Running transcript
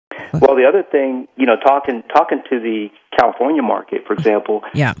Well, the other thing, talking to the California market, for example,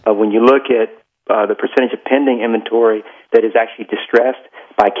 Yeah. When you look at the percentage of pending inventory that is actually distressed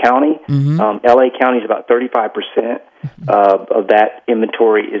by county, L.A. County is about 35% of that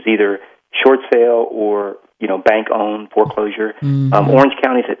inventory is either short sale or bank-owned foreclosure. Orange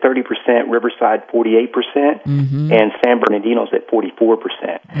County is at 30%, Riverside 48%, and San Bernardino's at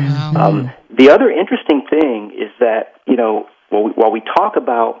 44%. Wow. The other interesting thing is that while we talk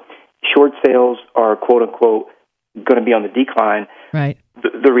about short sales are quote unquote going to be on the decline, Right.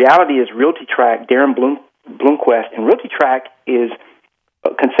 the reality is RealtyTrack, Darren Bloomquist, and RealtyTrack is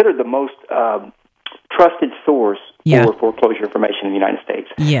considered the most trusted source for foreclosure information in the United States.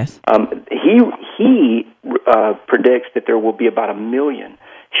 Yes. He predicts that there will be about 1 million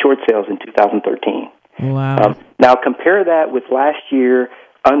short sales in 2013. Wow. Now compare that with last year,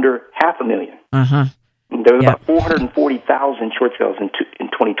 under 500,000. There was about 440,000 short sales in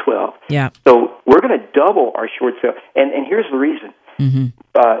 2012. Yeah. So we're going to double our short sale. And here's the reason.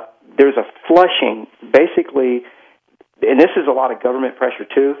 There's a flushing, basically, and this is a lot of government pressure,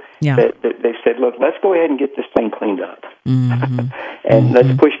 too. Yeah. That they said, look, let's go ahead and get this thing cleaned up. And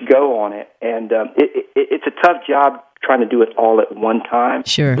let's push go on it. And it's a tough job trying to do it all at one time.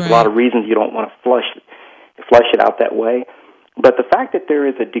 Sure. There's a lot of reasons you don't want to flush it out that way. But the fact that there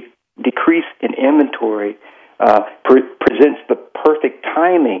is a decrease in inventory presents the perfect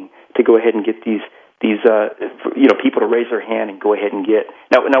timing to go ahead and get these people to raise their hand and go ahead and get.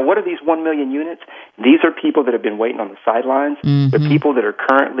 Now, what are these 1 million units? These are people that have been waiting on the sidelines. They're people that are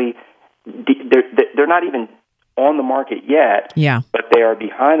currently, they're not even on the market yet, but they are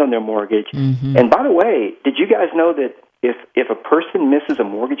behind on their mortgage. And by the way, did you guys know that if a person misses a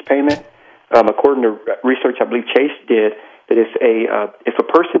mortgage payment, according to research I believe Chase did, that if a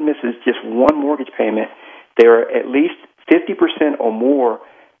person misses just one mortgage payment, they are at least 50% or more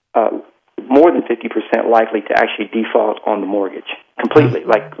than 50% likely to actually default on the mortgage completely,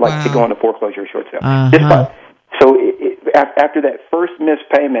 like to go into foreclosure or short sale. After that first missed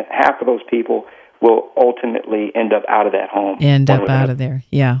payment, half of those people will ultimately end up out of that home. Out of there,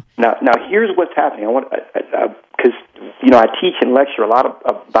 yeah. Now here's what's happening. I want because I teach and lecture a lot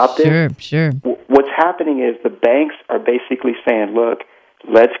about this. Sure. What's happening is the banks are basically saying, look,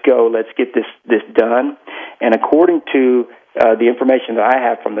 let's go, let's get this done. And according to the information that I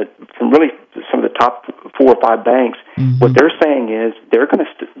have from really some of the top 4 or 5 banks, what they're saying is they're going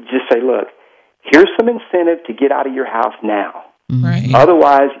to just say, look, here's some incentive to get out of your house now. Right.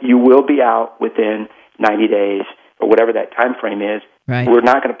 Otherwise, you will be out within 90 days or whatever that time frame is. Right. We're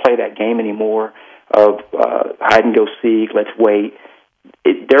not going to play that game anymore of hide and go seek, let's wait.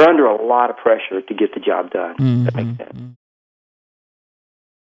 They're under a lot of pressure to get the job done. That makes sense.